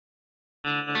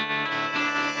Hello,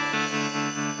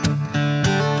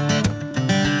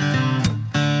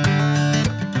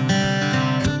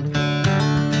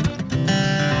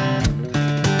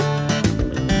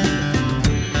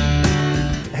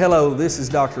 this is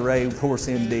Dr. Ray with Horse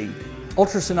MD.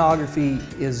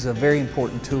 Ultrasonography is a very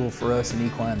important tool for us in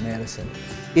equine medicine.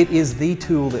 It is the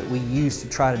tool that we use to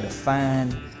try to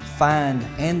find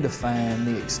and define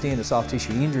the extent of soft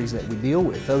tissue injuries that we deal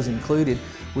with. Those included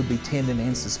would be tendon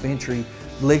and suspensory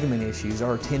ligament issues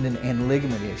or tendon and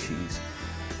ligament issues.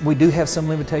 We do have some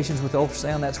limitations with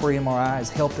ultrasound. That's where MRI has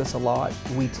helped us a lot.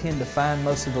 We tend to find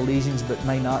most of the lesions but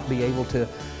may not be able to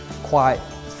quite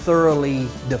thoroughly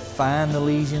define the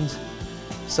lesions.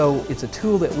 So it's a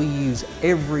tool that we use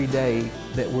every day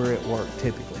that we're at work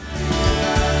typically.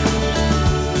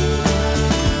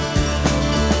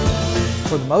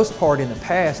 For the most part in the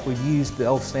past we've used the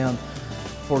ultrasound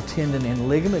for tendon and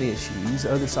ligament issues,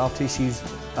 other soft tissues,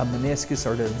 a meniscus,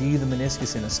 or to view the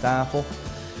meniscus in a stifle.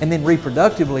 And then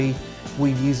reproductively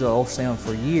we've used the ultrasound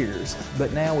for years,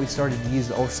 but now we've started to use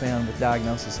the ultrasound with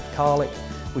diagnosis of colic,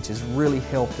 which has really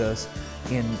helped us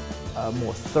in a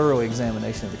more thorough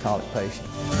examination of the colic patient.